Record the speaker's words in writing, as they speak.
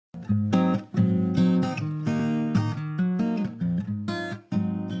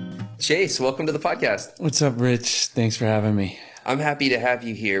Chase, welcome to the podcast. What's up, Rich? Thanks for having me. I'm happy to have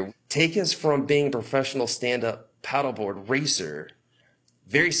you here. Take us from being a professional stand-up paddleboard racer,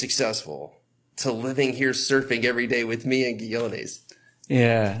 very successful, to living here surfing every day with me and Guiones.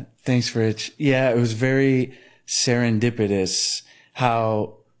 Yeah, thanks, Rich. Yeah, it was very serendipitous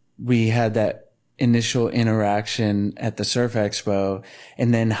how we had that initial interaction at the Surf Expo,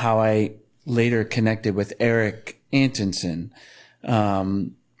 and then how I later connected with Eric Antonsen.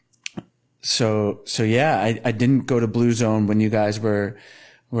 So yeah, I didn't go to Blue Zone when you guys were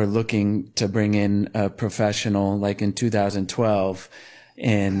looking to bring in a professional like in 2012.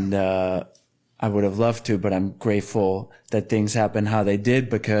 And, I would have loved to, but I'm grateful that things happened how they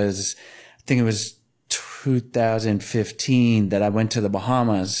did, because I think it was 2015 that I went to the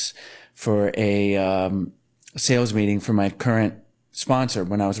Bahamas for a, sales meeting for my current sponsor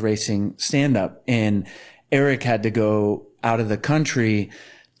when I was racing stand up, and Eric had to go out of the country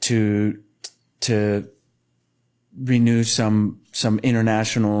to renew some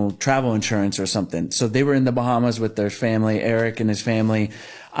international travel insurance or something. So they were in the Bahamas with their family, Eric and his family.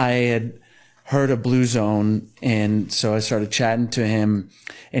 I had heard of Blue Zone, and so I started chatting to him,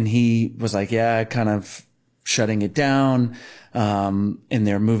 and he was like, yeah, kind of shutting it down. And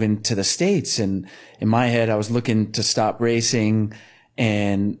they're moving to the States. And in my head, I was looking to stop racing,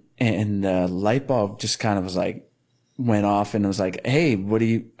 and the light bulb just kind of was like, went off, and it was like, hey, what do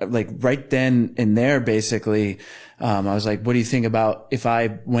you, like right then and there, basically, I was like, what do you think about if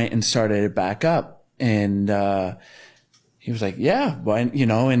I went and started it back up? And, he was like, yeah, why,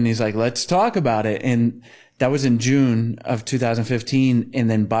 and he's like, let's talk about it. And that was in June of 2015. And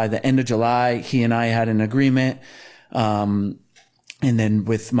then by the end of July, he and I had an agreement. And then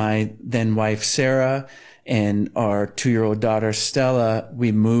with my then wife, Sarah, and our 2-year-old daughter, Stella,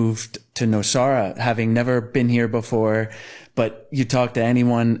 we moved to Nosara, having never been here before. But you talk to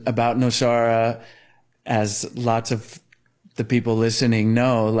anyone about Nosara, as lots of the people listening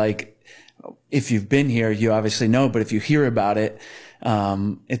know, like, if you've been here, you obviously know, but if you hear about it,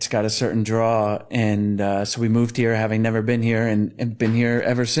 it's got a certain draw. And, so we moved here having never been here, and been here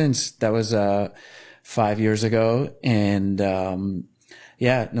ever since. That was, 5 years ago. And,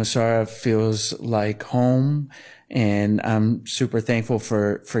 yeah, Nosara feels like home, and I'm super thankful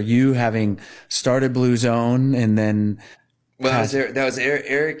for you having started Blue Zone. And then, well, that was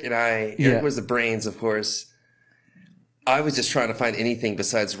Eric and I. Eric was the brains, of course. I was just trying to find anything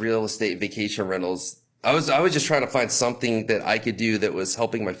besides real estate and vacation rentals. I was just trying to find something that I could do that was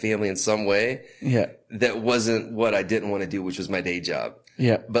helping my family in some way. Yeah. That wasn't what I didn't want to do, which was my day job.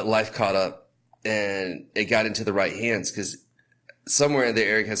 Yeah. But life caught up, and it got into the right hands, because somewhere in there,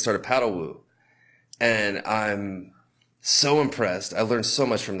 Eric had started Paddle Woo, and I'm so impressed. I learned so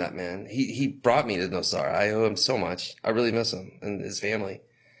much from that man. He brought me to Nosara. I owe him so much. I really miss him and his family,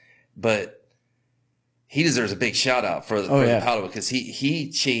 but he deserves a big shout out for the paddle, because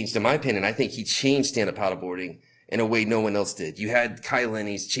he changed, in my opinion, I think he changed stand-up paddleboarding in a way no one else did. You had Kai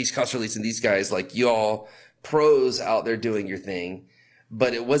Lenny's, Chase Kosterleitz, and these guys, like y'all pros out there doing your thing,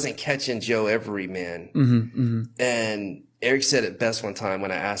 but it wasn't catching Joe Everyman. And Eric said it best one time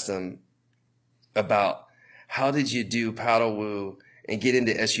when I asked him about how did you do Paddle Woo and get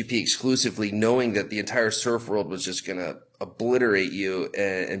into SUP exclusively, knowing that the entire surf world was just going to obliterate you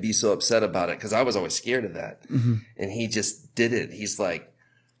and be so upset about it, because I was always scared of that. And he just did it. He's like,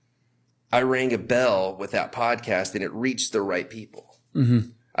 I rang a bell with that podcast, and it reached the right people.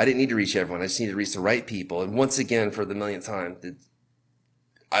 I didn't need to reach everyone. I just needed to reach the right people. And once again, for the millionth time,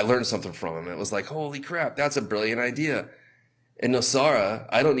 I learned something from him. It was like, holy crap, that's a brilliant idea. In Nosara,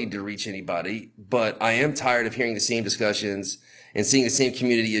 I don't need to reach anybody, but I am tired of hearing the same discussions and seeing the same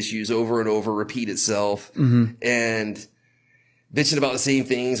community issues over and over repeat itself, and bitching about the same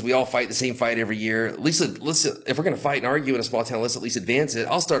things. We all fight the same fight every year. At least, listen, if we're going to fight and argue in a small town, let's at least advance it.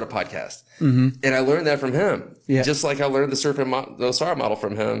 I'll start a podcast. And I learned that from him. Just like I learned the Nosara model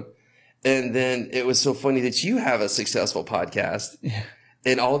from him. And then it was so funny that you have a successful podcast.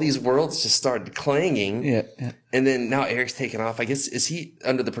 And all these worlds just started clanging. And then now Eric's taken off. I guess, is he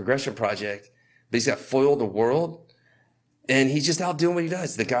under the Progression Project? But he's got Foil the World. And he's just out doing what he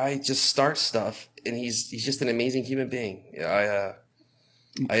does. The guy just starts stuff, and he's just an amazing human being. I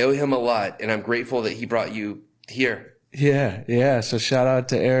owe him a lot, and I'm grateful that he brought you here. Yeah. So shout out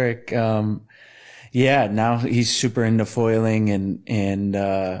to Eric. Now he's super into foiling, and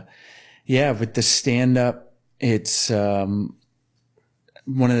with the stand up, it's, one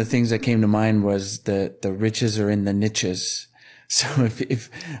of the things that came to mind was the riches are in the niches. So if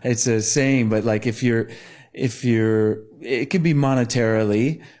it's a saying, but like if you're, it could be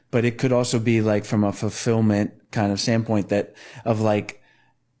monetarily, but it could also be like from a fulfillment kind of standpoint, that of like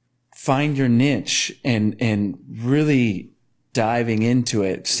find your niche and really diving into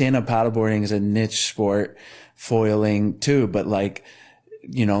it. Stand-up paddleboarding is a niche sport, foiling too, but like,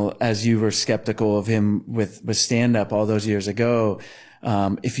 you know, as you were skeptical of him with stand-up all those years ago,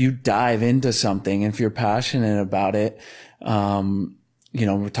 if you dive into something, if you're passionate about it, you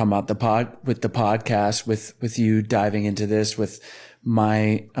know, we're talking about the podcast, with you diving into this, with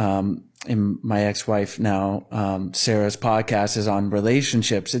my, and my ex-wife now, Sarah's podcast is on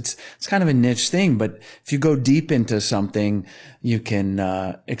relationships. It's kind of a niche thing, but if you go deep into something, you can,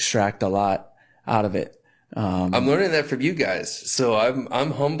 extract a lot out of it. I'm learning that from you guys. So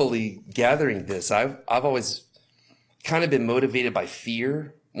I'm humbly gathering this. I've always kind of been motivated by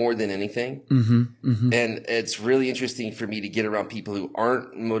fear more than anything. And it's really interesting for me to get around people who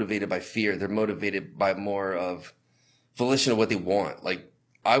aren't motivated by fear. They're motivated by more of volition of what they want. Like,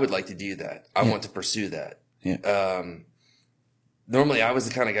 I would like to do that. I want to pursue that. Normally I was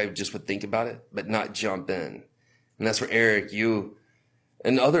the kind of guy who just would think about it, but not jump in. And that's where Eric, you,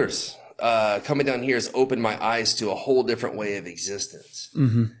 and others, coming down here has opened my eyes to a whole different way of existence.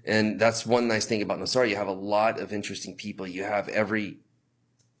 And that's one nice thing about Nosara. You have a lot of interesting people. You have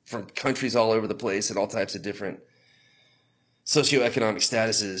from countries all over the place and all types of different socioeconomic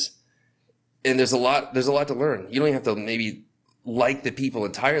statuses. And there's a lot to learn. You don't even have to maybe like the people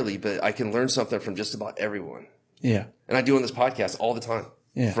entirely, but I can learn something from just about everyone. Yeah. And I do on this podcast all the time.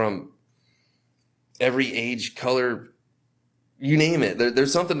 Yeah. From every age, color, you name it.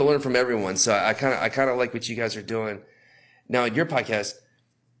 There's something to learn from everyone. So I kind of like what you guys are doing. Now in your podcast,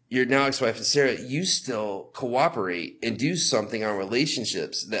 your now ex-wife and Sarah, you still cooperate and do something on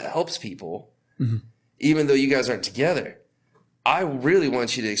relationships that helps people, even though you guys aren't together. I really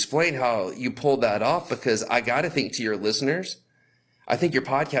want you to explain how you pulled that off, because I got to think to your listeners. I think your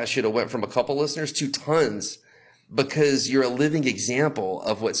podcast should have went from a couple listeners to tons, because you're a living example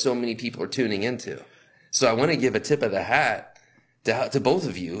of what so many people are tuning into. So I want to give a tip of the hat to both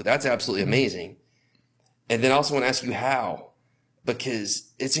of you. That's absolutely amazing. And then I also want to ask you how,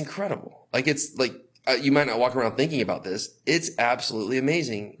 because it's incredible. Like, it's like, you might not walk around thinking about this. It's absolutely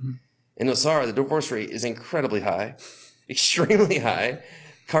amazing. In Nosara, the divorce rate is incredibly high, extremely high.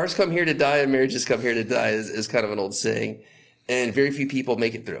 Cars come here to die and marriages come here to die is kind of an old saying. And very few people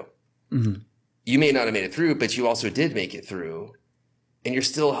make it through. You may not have made it through, but you also did make it through, and you're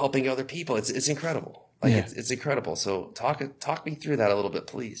still helping other people. It's incredible. Like, it's incredible. So talk me through that a little bit,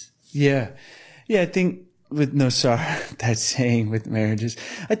 please. Yeah. I think with Nosara, that saying with marriages,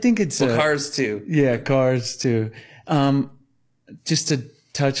 I think it's cars too. Yeah, cars too. Just to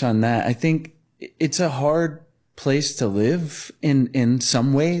touch on that, I think it's a hard place to live in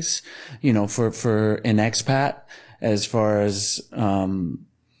some ways, you know, for an expat. As far as, you're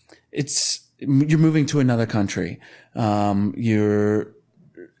moving to another country. You're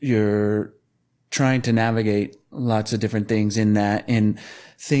trying to navigate lots of different things in that, and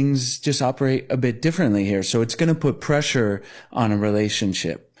things just operate a bit differently here. So it's going to put pressure on a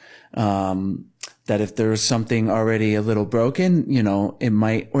relationship. That if there's something already a little broken, you know, it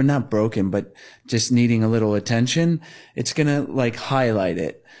might, or not broken, but just needing a little attention, it's going to like highlight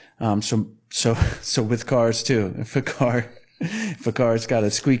it. So with cars too, if a car's got a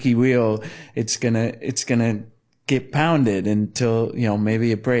squeaky wheel, it's gonna get pounded until, you know,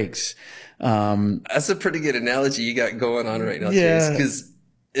 maybe it breaks. That's a pretty good analogy you got going on right now. Yeah. Because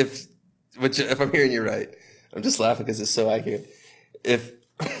if I'm hearing you right, I'm just laughing because it's so accurate. If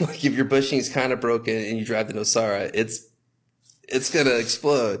your bushing's kind of broken and you drive the Nosara, it's gonna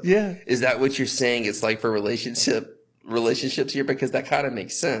explode. Yeah. Is that what you're saying? It's like for relationships here, because that kind of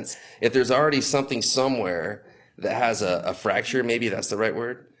makes sense. If there's already something somewhere that has a fracture, maybe that's the right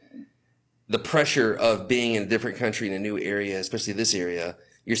word, the pressure of being in a different country in a new area, especially this area,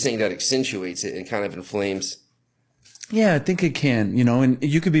 you're saying that accentuates it and kind of inflames. Yeah, I think it can, you know, and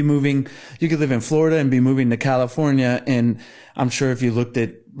you could live in Florida and be moving to California. And I'm sure if you looked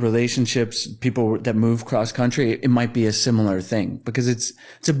at relationships, people that move cross country, it might be a similar thing, because it's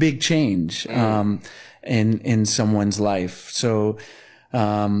a big change, in someone's life. So,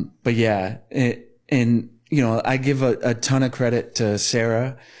 but yeah, and you know, I give a ton of credit to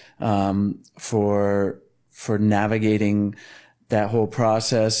Sarah, for navigating that whole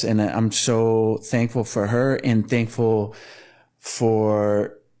process. And I'm so thankful for her, and thankful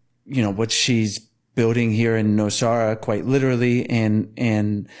for, you know, what she's building here in Nosara, quite literally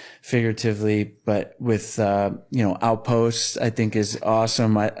and figuratively. But with, you know, Outpost, I think is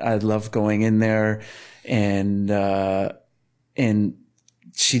awesome. I love going in there, and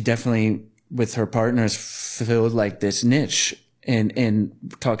she definitely, with her partners, filled like this niche, and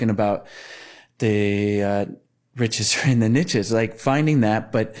talking about the riches are in the niches, like finding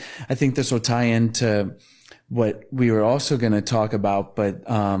that. But I think this will tie into what we were also going to talk about. But,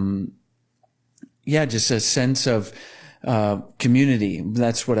 yeah, just a sense of, community.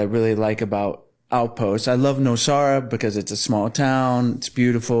 That's what I really like about Outpost. I love Nosara because it's a small town. It's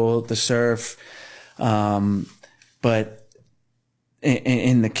beautiful, the surf. But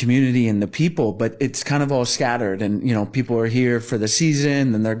in the community and the people, but it's kind of all scattered, and, you know, people are here for the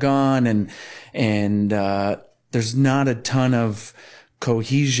season and they're gone, and there's not a ton of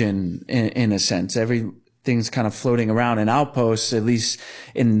cohesion in a sense. Everything's kind of floating around. And Outposts, at least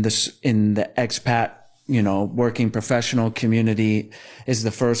in the expat, you know, working professional community, is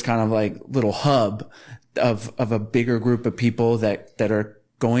the first kind of like little hub of a bigger group of people that are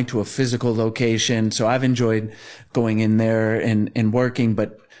going to a physical location. So I've enjoyed going in there and working,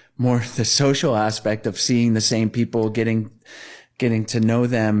 but more the social aspect of seeing the same people, getting to know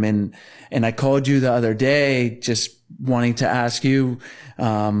them. And I called you the other day just wanting to ask you,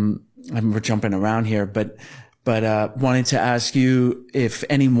 we're jumping around here, but wanting to ask you if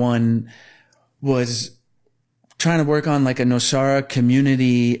anyone was trying to work on like a Nosara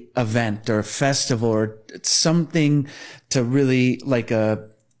community event or festival or something to really like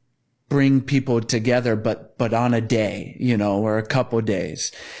bring people together, but on a day, you know, or a couple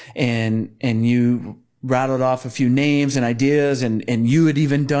days. And you rattled off a few names and ideas, and you had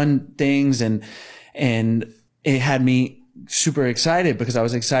even done things, and it had me super excited because I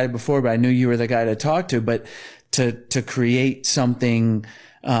was excited before, but I knew you were the guy to talk to. But to create something,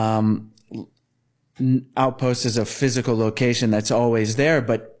 Outpost is a physical location that's always there,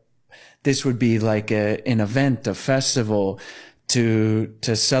 but this would be like an event, a festival to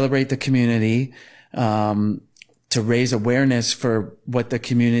celebrate the community, to raise awareness for what the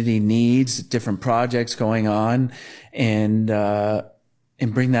community needs, different projects going on, and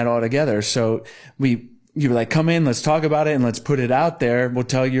bring that all together. So you were like, come in, let's talk about it and let's put it out there. We'll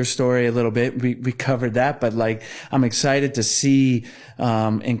tell your story a little bit. We covered that, but like, I'm excited to see,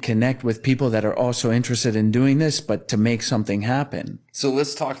 and connect with people that are also interested in doing this, but to make something happen. So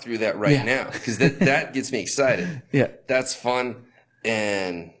let's talk through that right now, because that gets me excited. Yeah. That's fun.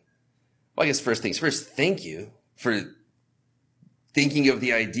 And well, I guess first things first, thank you for thinking of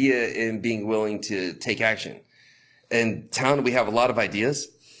the idea and being willing to take action. In town, we have a lot of ideas.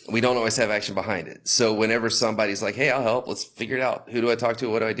 We don't always have action behind it. So whenever somebody's like, hey, I'll help, let's figure it out. Who do I talk to?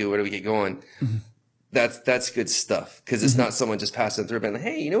 What do I do? Where do we get going? Mm-hmm. That's good stuff. Cause it's not someone just passing through and like,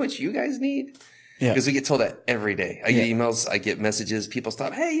 hey, you know what you guys need? Yeah. Cause we get told that every day. I get emails, I get messages, people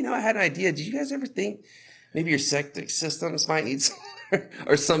stop. Hey, you know, I had an idea. Did you guys ever think maybe your septic systems might need some,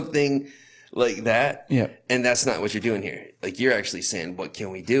 or something like that? Yeah. And that's not what you're doing here. Like, you're actually saying, what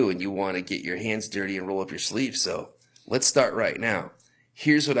can we do? And you want to get your hands dirty and roll up your sleeves. So let's start right now.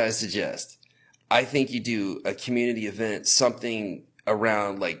 Here's what I suggest. I think you do a community event, something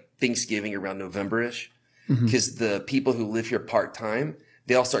around like Thanksgiving, around November-ish, because the people who live here part-time,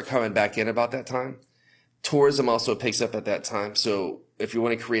 they all start coming back in about that time. Tourism also picks up at that time. So if you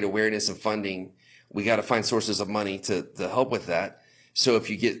want to create awareness and funding, we got to find sources of money to help with that. So if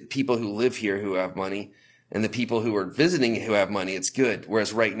you get people who live here who have money and the people who are visiting who have money, it's good.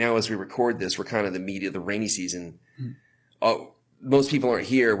 Whereas right now, as we record this, we're kind of the meat of the rainy season. Most people aren't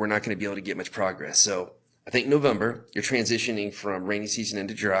here. We're not going to be able to get much progress. So I think November, you're transitioning from rainy season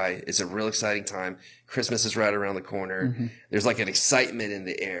into dry. It's a real exciting time. Christmas is right around the corner. There's like an excitement in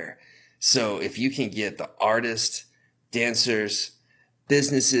the air. So if you can get the artists, dancers,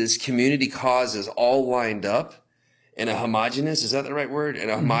 businesses, community causes all lined up in a homogenous, is that the right word?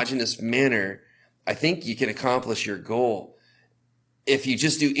 In a homogenous manner, I think you can accomplish your goal. If you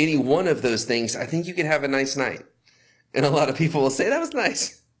just do any one of those things, I think you can have a nice night. And a lot of people will say that was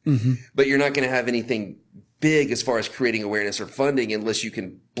nice, but you're not going to have anything big as far as creating awareness or funding unless you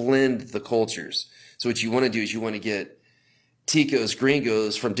can blend the cultures. So what you want to do is you want to get Ticos,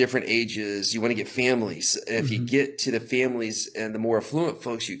 gringos from different ages. You want to get families. If you get to the families and the more affluent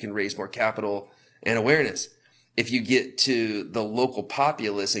folks, you can raise more capital and awareness. If you get to the local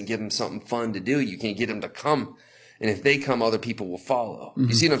populace and give them something fun to do, you can get them to come. And if they come, other people will follow.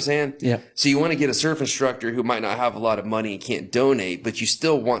 You see what I'm saying? Yeah. So you want to get a surf instructor who might not have a lot of money and can't donate, but you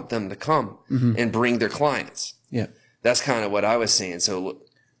still want them to come and bring their clients. Yeah. That's kind of what I was saying. So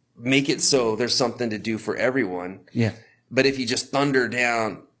make it so there's something to do for everyone. Yeah. But if you just thunder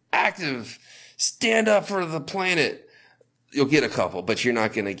down, active, stand up for the planet, you'll get a couple, but you're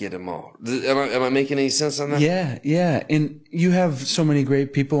not going to get them all. Am I making any sense on that? Yeah. Yeah. And you have so many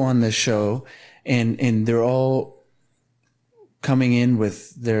great people on this show, and they're all coming in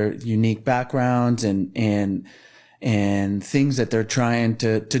with their unique backgrounds and and things that they're trying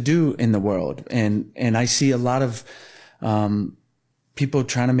to do in the world. And I see a lot of, people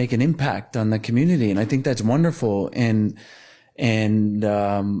trying to make an impact on the community. And I think that's wonderful. And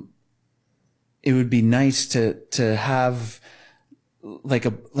it would be nice to have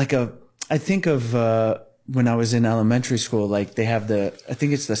I think of, when I was in elementary school, like they have I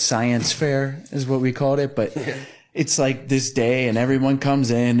think it's the science fair is what we called it, but it's like this day and everyone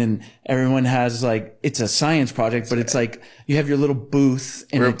comes in and everyone has like, it's a science project, but it's like you have your little booth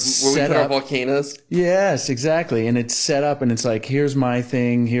and it's set up. Our volcanoes. Yes, exactly. And it's set up and it's like, here's my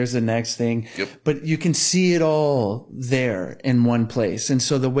thing. Here's the next thing. Yep. But you can see it all there in one place. And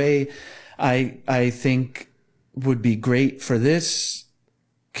so the way I think would be great for this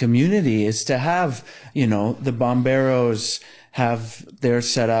community is to have, the Bomberos have their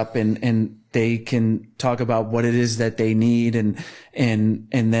setup and they can talk about what it is that they need. And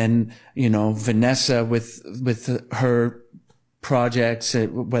then, Vanessa with her projects,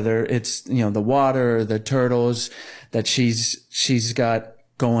 whether it's, the water or the turtles that she's got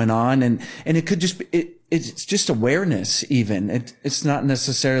going on. And it could just be, it's just awareness even. It's not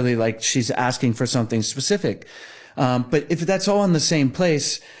necessarily like she's asking for something specific. But if that's all in the same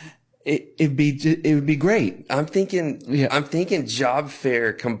place, it would be great. I'm thinking job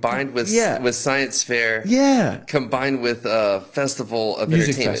fair combined with science fair. Yeah. Combined with festival of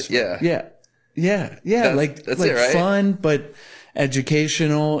Music entertainment. festival. Yeah. Yeah. That's it, right? Fun, but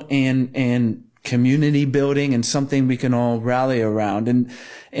educational and community building and something we can all rally around.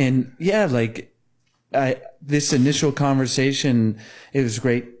 And yeah, this initial conversation, it was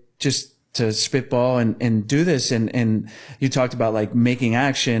great just to spitball and do this. And you talked about like making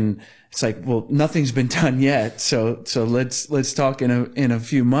action. It's like, well, nothing's been done yet. So let's talk in a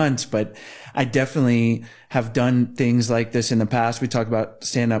few months. But I definitely have done things like this in the past. We talked about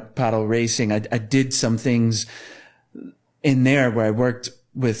stand-up paddle racing. I did some things in there where I worked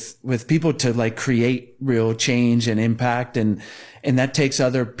with people to like create real change and impact. And that takes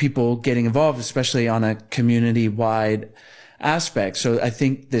other people getting involved, especially on a community wide aspect. So I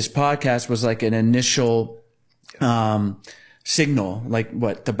think this podcast was like an initial, signal,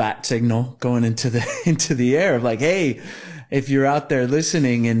 like the bat signal going into the air of like, hey, if you're out there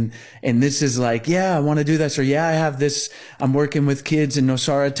listening and this is like, yeah, I want to do this, or yeah, I have this, I'm working with kids in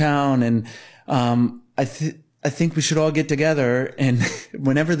Nosara Town. And, I think we should all get together and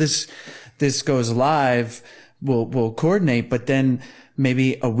whenever this goes live, we'll coordinate, but then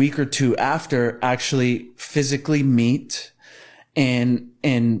maybe a week or two after actually physically meet and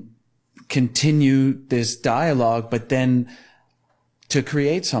continue this dialogue, but then to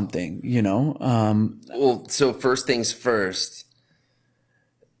create something, Well, so first things first,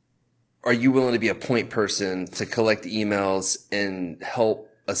 are you willing to be a point person to collect emails and help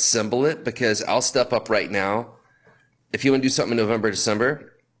assemble it? Because I'll step up right now. If you want to do something in November,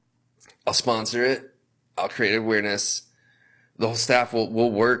 December, I'll sponsor it. I'll create awareness. The whole staff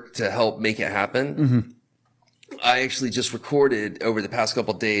will work to help make it happen. Mm-hmm. I actually just recorded over the past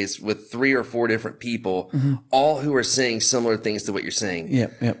couple of days with 3 or 4 different people, mm-hmm. all who are saying similar things to what you're saying.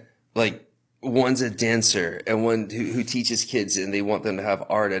 Yep. Like one's a dancer and one who teaches kids and they want them to have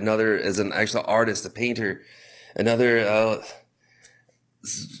art. Another is an actual artist, a painter. Another,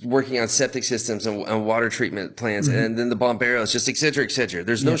 working on septic systems and water treatment plants. Mm-hmm. And then the Bomberos, just et cetera, et cetera.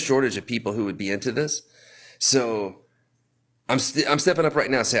 There's no shortage of people who would be into this. So I'm stepping up right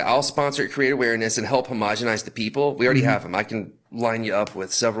now. Say I'll sponsor it, create awareness, and help homogenize the people. We already mm-hmm. have them. I can line you up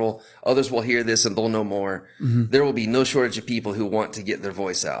with several others. Will hear this and they'll know more. Mm-hmm. There will be no shortage of people who want to get their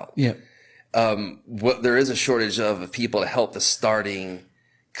voice out. Yeah. What there is a shortage of people to help the starting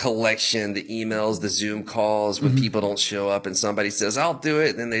collection, the emails, the Zoom calls when mm-hmm. people don't show up and somebody says I'll do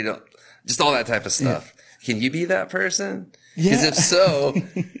it, and then they don't. Just all that type of stuff. Yeah. Can you be that person? Because if so.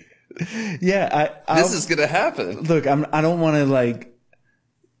 Yeah, this is going to happen. Look, I don't want to like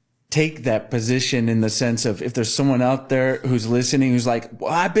take that position in the sense of if there's someone out there who's listening, who's like,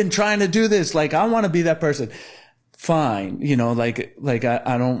 well, I've been trying to do this. Like, I want to be that person. Fine.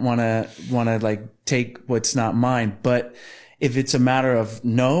 I don't want to like take what's not mine. But if it's a matter of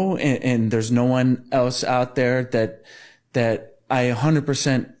no, and there's no one else out there that I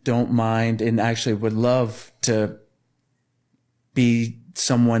 100% don't mind and actually would love to be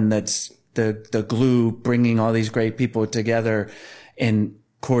someone that's the glue bringing all these great people together and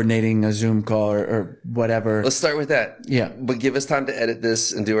coordinating a Zoom call or whatever. Let's start with that. Yeah. But give us time to edit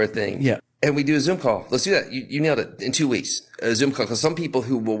this and do our thing. Yeah. And we do a Zoom call. Let's do that. You nailed it. In 2 weeks, a Zoom call. Because some people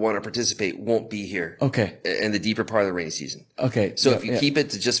who will want to participate won't be here. Okay. In the deeper part of the rainy season. Okay. So if you keep it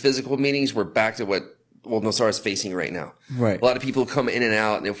to just physical meetings, we're back to what Nosara is facing right now. Right. A lot of people come in and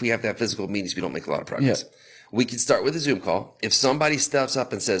out. And if we have to have physical meetings, we don't make a lot of progress. Yeah. We could start with a Zoom call. If somebody steps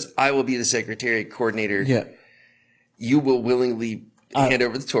up and says, I will be the secretariat coordinator, Yeah. you will willingly hand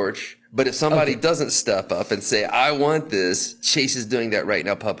over the torch. But if somebody doesn't step up and say, I want this, Chase is doing that right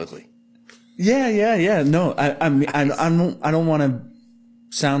now publicly. Yeah. No, I don't want to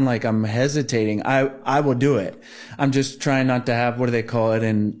sound like I'm hesitating. I will do it. I'm just trying not to have, what do they call it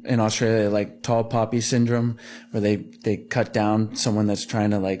in Australia? Like tall poppy syndrome, where they cut down someone that's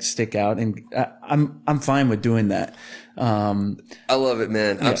trying to like stick out. And I'm fine with doing that. I love it,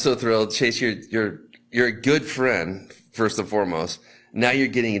 man. I'm so thrilled. Chase, you're a good friend, first and foremost. Now you're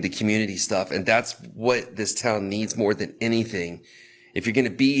getting into community stuff, and that's what this town needs more than anything. If you're going to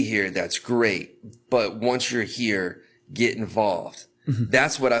be here, that's great. But once you're here, get involved. Mm-hmm.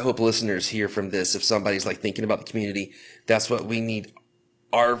 That's what I hope listeners hear from this. If somebody's like thinking about the community, that's what we need.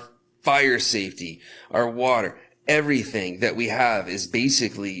 Our fire safety, our water, everything that we have is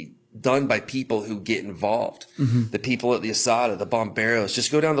basically done by people who get involved. Mm-hmm. The people at the Asada, the Bomberos,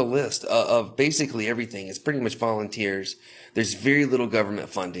 just go down the list of basically everything. It's pretty much volunteers. There's very little government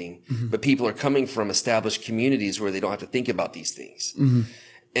funding, but people are coming from established communities where they don't have to think about these things. Mm-hmm.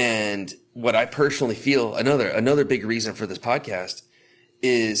 And what I personally feel, another big reason for this podcast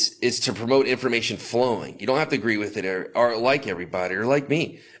is to promote information flowing. You don't have to agree with it or like everybody or like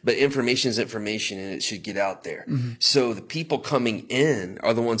me, but information is information and it should get out there. Mm-hmm. So the people coming in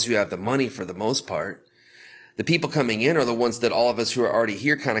are the ones who have the money for the most part. The people coming in are the ones that all of us who are already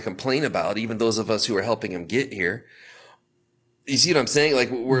here kind of complain about, even those of us who are helping them get here. You see what I'm saying? Like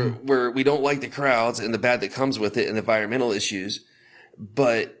we don't like the crowds and the bad that comes with it and the environmental issues.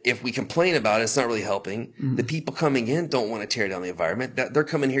 But if we complain about it, it's not really helping. Mm-hmm. The people coming in don't want to tear down the environment. They're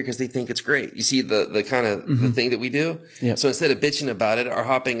coming here because they think it's great. You see the kind of the thing that we do? Yep. So instead of bitching about it or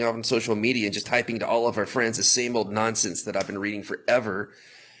hopping on social media and just typing to all of our friends the same old nonsense that I've been reading forever,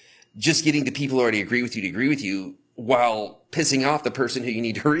 just getting the people who already agree with you to agree with you while pissing off the person who you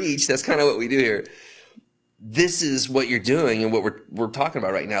need to reach, that's kind of what we do here. This is what you're doing and what we're talking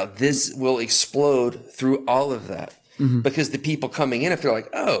about right now. This will explode through all of that. Mm-hmm. Because the people coming in, if they're like,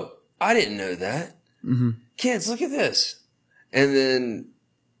 oh, I didn't know that. Mm-hmm. Kids, look at this. And then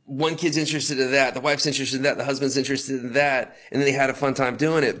one kid's interested in that. The wife's interested in that. The husband's interested in that. And then they had a fun time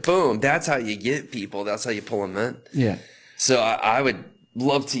doing it. Boom. That's how you get people. That's how you pull them in. Yeah. So I would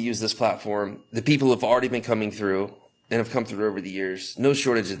love to use this platform. The people who have already been coming through and have come through over the years, no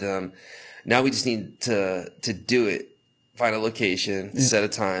shortage of them. Now we just need to do it. Find a location, set a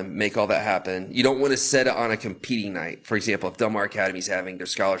time, make all that happen. You don't want to set it on a competing night. For example, if Del Mar Academy's having their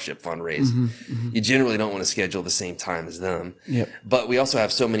scholarship fundraise, you generally don't want to schedule the same time as them. Yep. But we also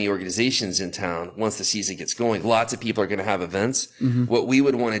have so many organizations in town. Once the season gets going, lots of people are going to have events. Mm-hmm. What we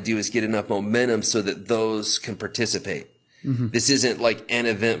would want to do is get enough momentum so that those can participate. Mm-hmm. This isn't like an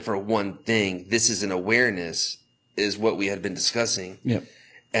event for one thing. This is an awareness, is what we had been discussing. Yep.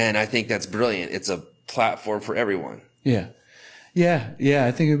 And I think that's brilliant. It's a platform for everyone. Yeah.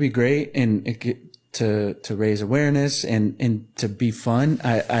 I think it would be great and to raise awareness and to be fun.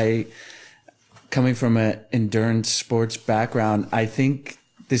 I coming from an endurance sports background, I think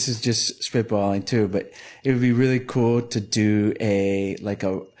this is just spitballing too, but it would be really cool to do a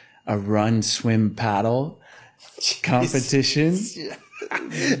run, swim, paddle competition.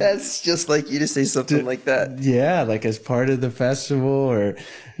 That's just like you to say something like that. Yeah, like as part of the festival, or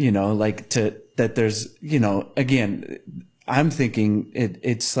that there's, again, I'm thinking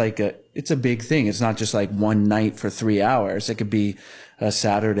it's a big thing. It's not just like one night for 3 hours. It could be a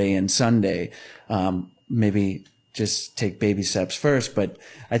Saturday and Sunday. Maybe just take baby steps first, but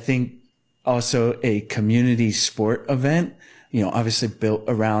I think also a community sport event, obviously built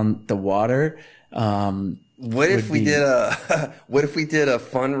around the water. What if we did a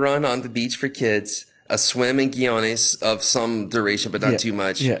fun run on the beach for kids, a swim in guiones of some duration, but not too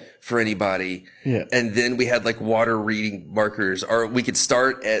much for anybody. Yeah. And then we had like water reading markers, or we could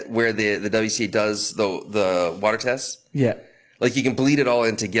start at where the WCA does the water tests. Yeah. Like you can bleed it all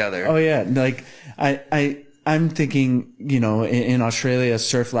in together. Oh yeah. Like I'm thinking, in Australia,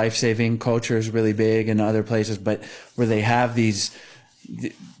 surf life-saving culture is really big, and other places, but where they have these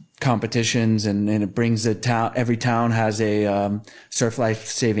competitions and it brings the town, every town has a surf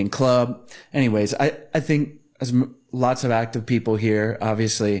life-saving club. Anyways, I think there's lots of active people here,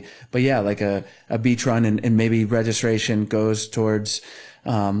 obviously, but yeah, like a beach run and maybe registration goes towards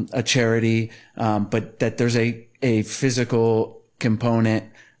a charity, but that there's a physical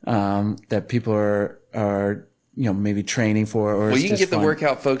component that people are maybe training for. Or you can get the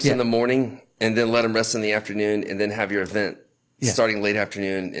workout folks in the morning and then let them rest in the afternoon and then have your event starting late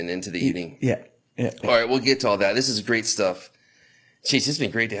afternoon and into the evening. Yeah. All right, we'll get to all that. This is great stuff. Chase, it's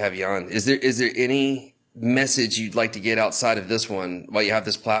been great to have you on. Is there any message you'd like to get outside of this one while you have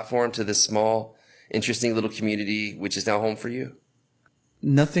this platform to this small, interesting little community, which is now home for you?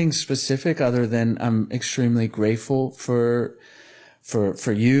 Nothing specific other than I'm extremely grateful for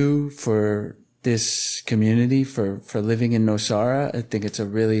you, for this community, for living in Nosara. I think it's a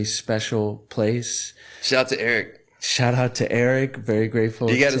really special place. Shout out to Eric. Shout out to Eric. Very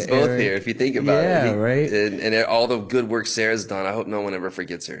grateful. You got to us both Eric. here, if you think about it. Yeah, right. And all the good work Sarah's done. I hope no one ever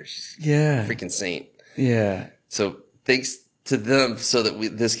forgets her. She's Yeah. a freaking saint. Yeah. So thanks to them so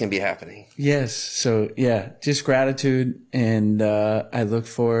that this can be happening. Yes. So yeah, just gratitude. And, I look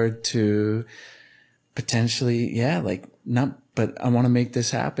forward to potentially, but I want to make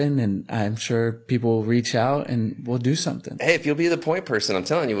this happen, and I'm sure people will reach out and we'll do something. Hey, if you'll be the point person, I'm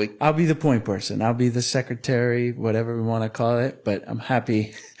telling you, I'll be the point person. I'll be the secretary, whatever we want to call it, but I'm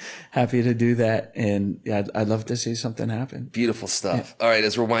happy to do that. And yeah, I'd love to see something happen. beautiful stuff. All right,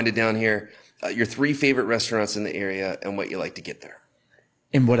 as we're winding down here, your 3 favorite restaurants in the area and what you like to get there.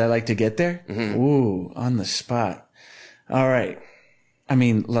 And what I like to get there? Ooh, on the spot. All right. I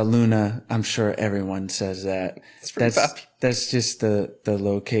mean, La Luna, I'm sure everyone says that. That's just the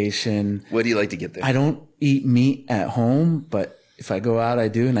location. What do you like to get there? I don't eat meat at home, but if I go out, I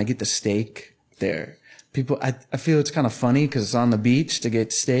do, and I get the steak there. I feel it's kind of funny because it's on the beach to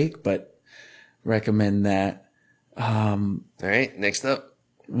get steak, but recommend that. All right, next up.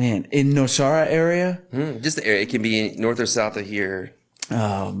 Man, in Nosara area, Just the area. It can be north or south of here.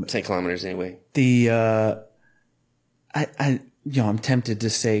 10 kilometers anyway. I'm tempted to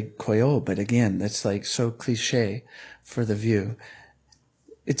say Koyo, but again, that's like so cliche for the view.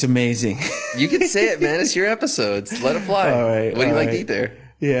 It's amazing. You can say it, man. It's your episodes. Let it fly. All right. What do you like to right. eat there?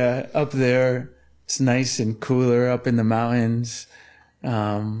 Yeah, up there, it's nice and cooler up in the mountains.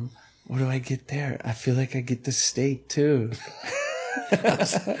 What do I get there? I feel like I get the steak too.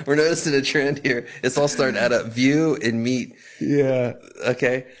 We're noticing a trend here. It's all starting to add up. View and meat. Yeah.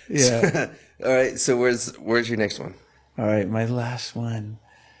 Okay. Yeah. All right. So where's your next one? All right, my last one.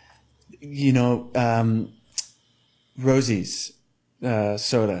 Rosie's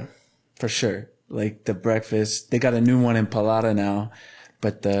soda, for sure. Like the breakfast. They got a new one in Palada now,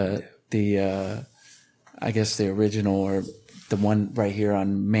 but I guess the original or the one right here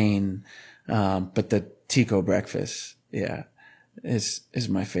on Main, but the Tico breakfast, yeah, is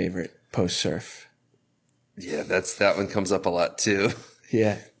my favorite post surf. Yeah, that one comes up a lot too.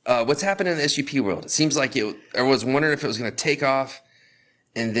 Yeah. What's happening in the SUP world? It seems like I was wondering if it was going to take off,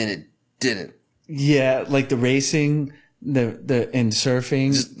 and then it didn't. Yeah, like the racing, and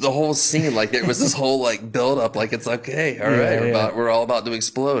surfing. Just the whole scene, like there was this whole like build up, like it's okay, all right, we're all about to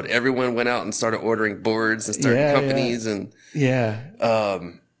explode. Everyone went out and started ordering boards and started companies, and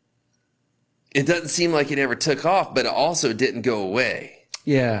it doesn't seem like it ever took off, but it also didn't go away.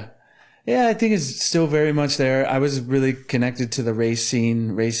 Yeah. Yeah, I think it's still very much there. I was really connected to the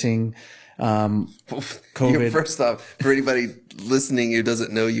racing, COVID. First off, for anybody listening who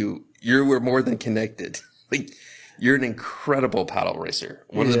doesn't know you were more than connected. Like, you're an incredible paddle racer.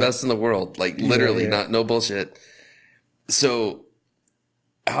 One of the best in the world. Like, literally, no bullshit. So,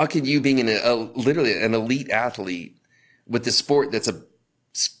 how can you, being literally an elite athlete with this sport is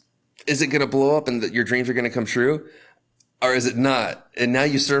it going to blow up and your dreams are going to come true? Or is it not? And now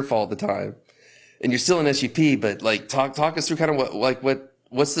you surf all the time, and you're still in SUP. But like, talk us through kind of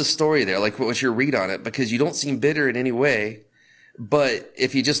what's the story there? Like, what was your read on it? Because you don't seem bitter in any way. But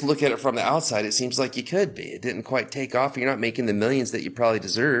if you just look at it from the outside, it seems like you could be. It didn't quite take off. You're not making the millions that you probably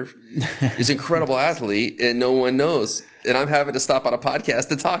deserve. You're an incredible athlete, and no one knows. And I'm having to stop on a podcast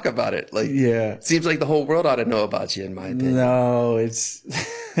to talk about it. Like, it seems like the whole world ought to know about you, in my opinion. No, it's.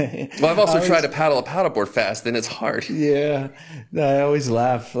 Well, I've also tried to paddle a paddleboard fast, and it's hard. Yeah, I always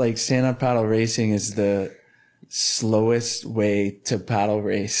laugh. Like, stand-up paddle racing is the slowest way to paddle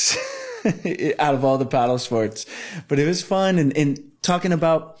race out of all the paddle sports. But it was fun, and talking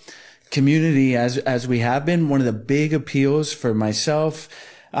about community as we have been. One of the big appeals for myself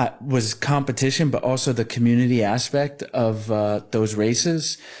was competition, but also the community aspect of those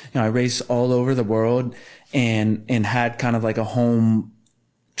races. I race all over the world, and had kind of like a home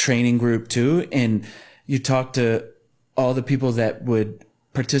training group too. And you talk to all the people that would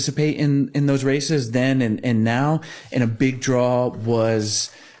participate in those races then and now. And a big draw was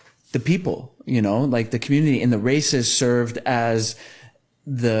the people, like the community, and the races served as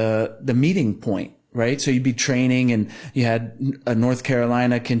the meeting point, right? So you'd be training, and you had a North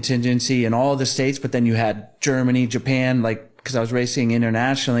Carolina contingency in all the states, but then you had Germany, Japan, like, cause I was racing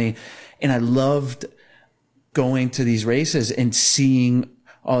internationally, and I loved going to these races and seeing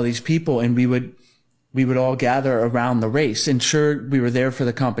all these people, and we would all gather around the race. And sure, we were there for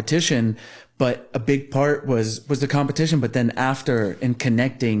the competition, but a big part was the competition, but then after and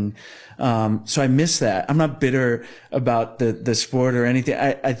connecting. So I miss that. I'm not bitter about the sport or anything.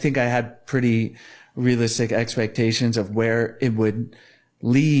 I think I had pretty realistic expectations of where it would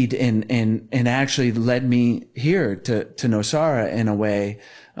lead and actually led me here to Nosara in a way.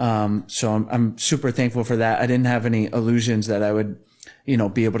 So I'm super thankful for that. I didn't have any illusions that I would,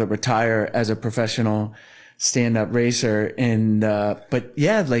 be able to retire as a professional stand-up racer. And, but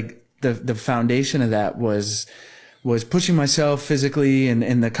yeah, like the foundation of that was pushing myself physically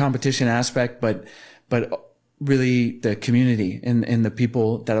and the competition aspect, but really the community and the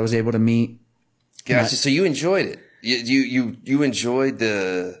people that I was able to meet. Gotcha. So you enjoyed it. You enjoyed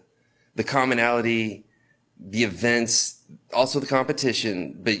the commonality, the events, also the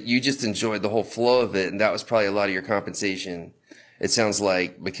competition, but you just enjoyed the whole flow of it. And that was probably a lot of your compensation. It sounds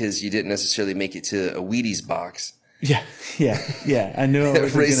like, because you didn't necessarily make it to a Wheaties box. Yeah. I knew I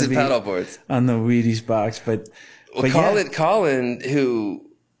was racing be paddleboards on the Wheaties box, but Colin, who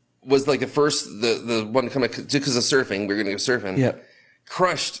was like the first, the one to come because of surfing, we were going to go surfing.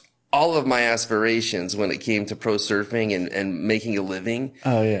 Crushed all of my aspirations when it came to pro surfing and making a living.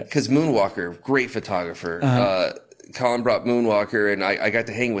 Oh yeah. Because Moonwalker, great photographer. Colin brought Moonwalker and I got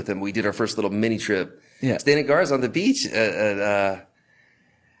to hang with him. We did our first little mini trip. Yeah. Staying at Garza on the beach. Well,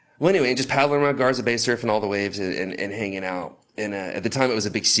 anyway, just paddling around Garza Bay, surfing all the waves and hanging out. And at the time, it was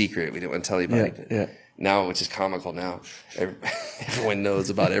a big secret. We didn't want to tell anybody. Yeah. Now, which is comical now. Everyone knows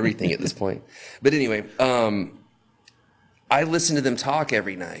about everything at this point. But anyway, I listened to them talk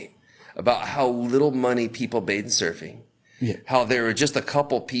every night about how little money people made in surfing. Yeah. How there were just a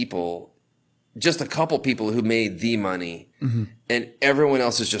couple people who made the money, and everyone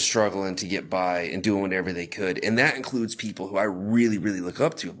else is just struggling to get by and doing whatever they could. And that includes people who I really, really look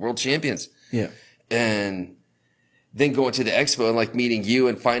up to, world champions. Yeah. And then going to the expo and like meeting you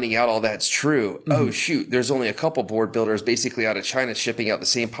and finding out all that's true. Oh shoot, there's only a couple board builders basically out of China shipping out the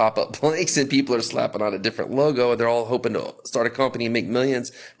same pop-up planks, and people are slapping on a different logo and they're all hoping to start a company and make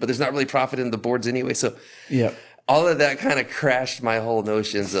millions, but there's not really profit in the boards anyway. So all of that kind of crashed my whole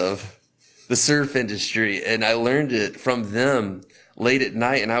notions of the surf industry. And I learned it from them late at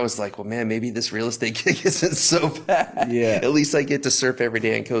night. And I was like, well, man, maybe this real estate gig isn't so bad. Yeah. At least I get to surf every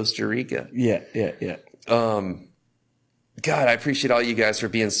day in Costa Rica. Yeah. God, I appreciate all you guys for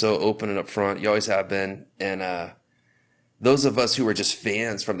being so open and upfront. You always have been. And those of us who are just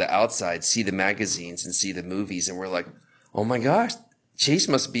fans from the outside see the magazines and see the movies, and we're like, oh my gosh, Chase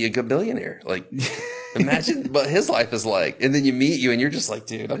must be a good billionaire. Like, imagine what his life is like. And then you meet you and you're just like,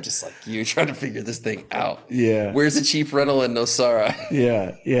 dude, I'm just like you trying to figure this thing out. Yeah. Where's the cheap rental in Nosara?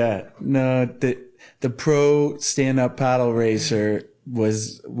 Yeah. No, the pro stand-up paddle racer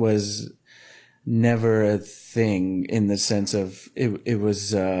was never a thing in the sense of it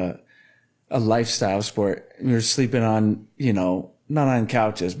was a lifestyle sport. We were sleeping on, not on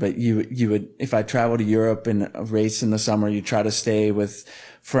couches, but you would, if I travel to Europe and race in the summer, you try to stay with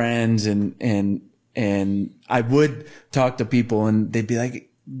friends and I would talk to people and they'd be like,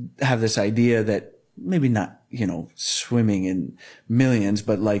 have this idea that maybe not, swimming in millions,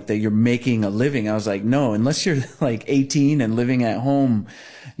 but like that you're making a living. I was like, no, unless you're like 18 and living at home,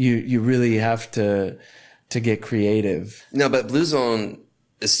 you really have to get creative. No, but Blue Zone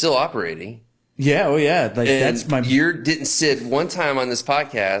is still operating. Yeah. Oh yeah. Like and that's my, you didn't sit one time on this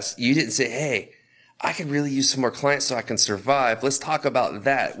podcast. You didn't say, hey, I could really use some more clients so I can survive. Let's talk about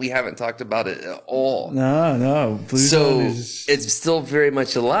that. We haven't talked about it at all. No. Blue Zone is... it's still very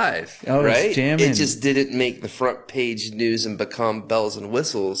much alive, right? It's jamming. It just didn't make the front page news and become bells and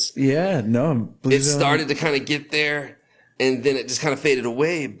whistles. Yeah, no. Blue Zone started to kind of get there, and then it just kind of faded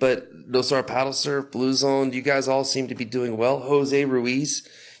away. But Nosara Paddle Surf, Blue Zone, you guys all seem to be doing well. Jose Ruiz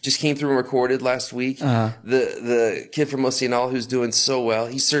just came through and recorded last week. The kid from Oceanal who's doing so well.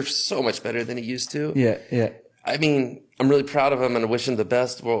 He surfs so much better than he used to. Yeah. I mean, I'm really proud of him and I wish him the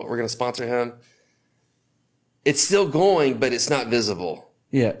best. We're going to sponsor him. It's still going, but it's not visible.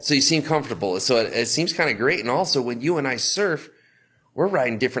 Yeah. So you seem comfortable. So it seems kind of great. And also when you and I surf, we're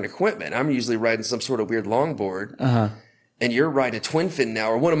riding different equipment. I'm usually riding some sort of weird longboard. And you're riding a twin fin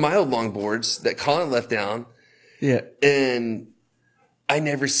now, or one of my old longboards that Colin left down. Yeah. And I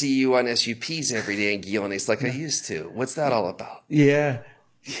never see you on SUPs every day in Guiones like I used to. What's that all about? Yeah.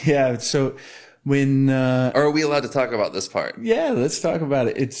 So when, or are we allowed to talk about this part? Yeah, let's talk about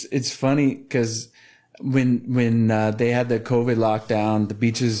it. It's funny because when they had the COVID lockdown, the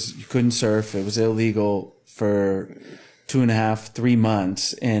beaches, you couldn't surf. It was illegal for 2.5, 3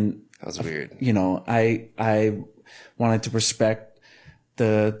 months. And that was weird. I wanted to respect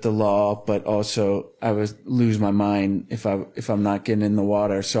the law, but also I would lose my mind if I'm not getting in the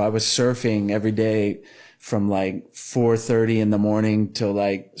water. So I was surfing every day from like 4:30 in the morning till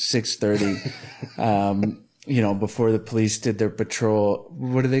like 6:30. Before the police did their patrol.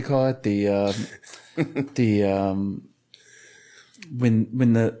 What do they call it?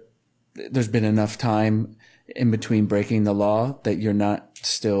 When there's been enough time in between breaking the law that you're not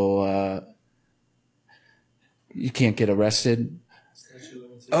still, you can't get arrested.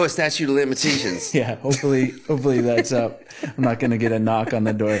 Oh, a statute of limitations. Yeah, hopefully that's up. I'm not going to get a knock on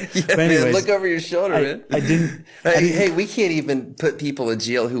the door. Yeah, but anyways, man, look over your shoulder, man. I didn't. Hey, we can't even put people in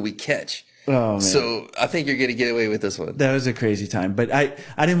jail who we catch. Oh, man. So I think you're going to get away with this one. That was a crazy time. But I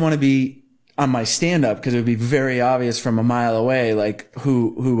didn't want to be on my stand-up because it would be very obvious from a mile away, like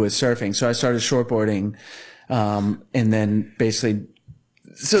who was surfing. So I started shortboarding, and then basically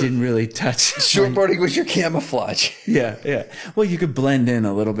didn't really touch. Shortboarding was your camouflage. Yeah. Well, you could blend in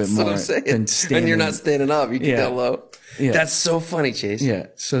a little bit more than standing. And you're not standing up. You get down low. Yeah. That's so funny, Chase. Yeah.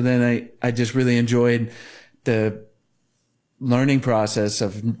 So then I just really enjoyed the learning process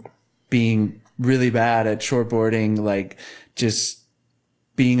of being really bad at shortboarding, like just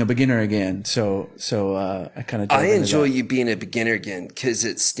being a beginner again. So I kind of, I enjoy you being a beginner again because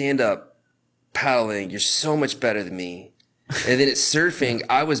at stand up paddling, you're so much better than me. And then at surfing,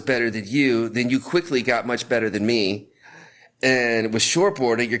 I was better than you. Then you quickly got much better than me. And with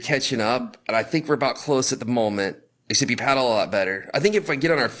shortboarding, you're catching up. And I think we're about close at the moment, except you paddle a lot better. I think if I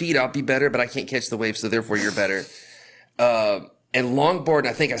get on our feet, I'll be better, but I can't catch the wave. So therefore you're better. And longboard,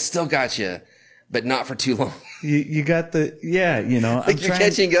 I think I still got you, but not for too long. You got the, like you're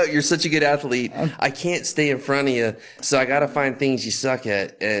catching up. You're such a good athlete. I can't stay in front of you. So I got to find things you suck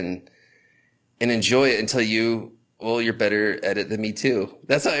at and enjoy it until you're better at it than me too.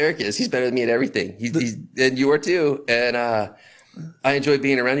 That's how Eric is. He's better than me at everything. And you are too. And, I enjoy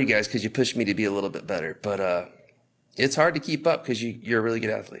being around you guys because you push me to be a little bit better, but, it's hard to keep up because you're a really good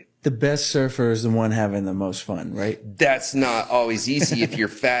athlete. The best surfer is the one having the most fun, right? That's not always easy if you're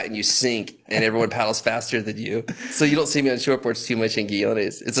fat and you sink and everyone paddles faster than you. So you don't see me on shortboards too much in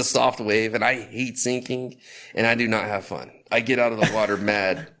Guiones. It's a soft wave and I hate sinking and I do not have fun. I get out of the water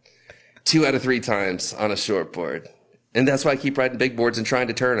mad 2 out of 3 times on a shortboard. And that's why I keep riding big boards and trying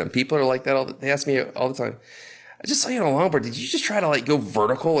to turn them. People are like that. They ask me all the time. I just saw you on a longboard. Did you just try to like go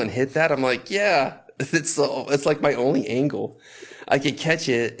vertical and hit that? I'm like, yeah. It's like my only angle. I can catch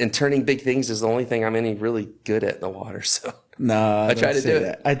it, and turning big things is the only thing I'm any really good at in the water. So no, I try to do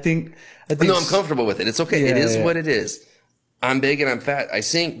it. I think no, I'm comfortable with it. It's okay. It is what it is. I'm big and I'm fat. I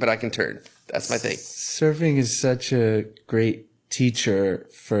sink, but I can turn. That's my thing. Surfing is such a great teacher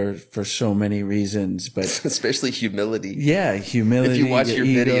for so many reasons, but especially humility. Yeah, humility. If you watch your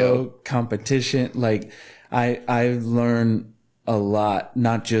video, competition, like I learn a lot,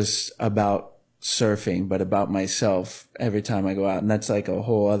 not just about surfing, but about myself every time I go out. And that's like a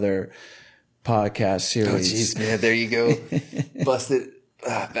whole other podcast series. Oh, geez, man. There you go. Busted.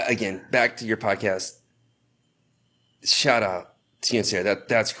 Again, back to your podcast. Shout out to you and Sarah.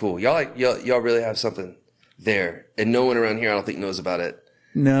 That's cool. Y'all really have something there. And no one around here, I don't think, knows about it.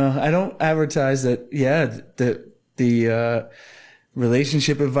 No, I don't advertise that. Yeah. The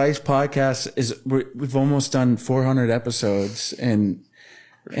relationship advice podcast we've almost done 400 episodes and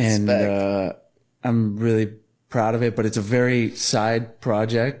I'm really proud of it, but it's a very side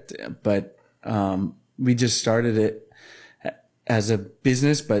project. But we just started it as a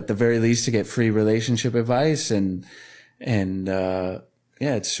business, but at the very least to get free relationship advice and yeah,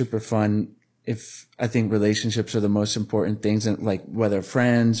 it's super fun. I think relationships are the most important things, and like whether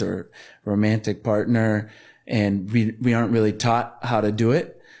friends or romantic partner, and we aren't really taught how to do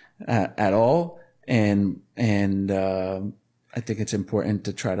it at all, and I think it's important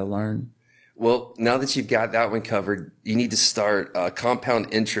to try to learn. Well, now that you've got that one covered, you need to start a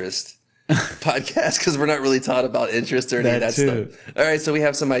compound interest podcast because we're not really taught about interest or any of that stuff. All right, so we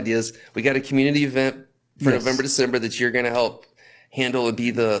have some ideas. We got a community event for November, December that you're going to help handle and be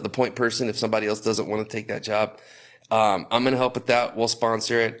the point person if somebody else doesn't want to take that job. I'm going to help with that. We'll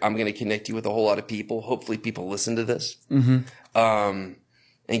sponsor it. I'm going to connect you with a whole lot of people. Hopefully people listen to this and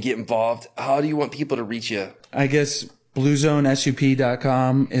get involved. How do you want people to reach you? I guess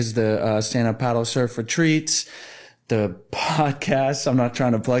BlueZoneSUP.com is the stand-up paddle surf retreats. The podcast, I'm not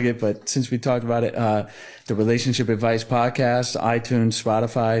trying to plug it, but since we talked about it, the Relationship Advice Podcast, iTunes,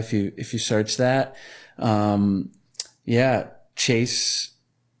 Spotify, if you search that. Yeah, Chase_Coster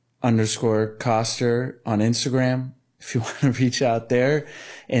on Instagram, if you want to reach out there.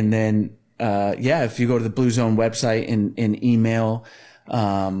 And then, if you go to the Blue Zone website and email,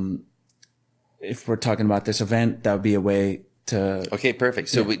 if we're talking about this event, that would be a way Okay, perfect.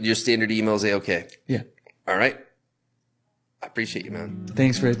 So your standard email is A-OK. Yeah. All right. I appreciate you, man.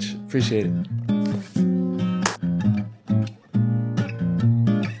 Thanks, Rich. Appreciate it.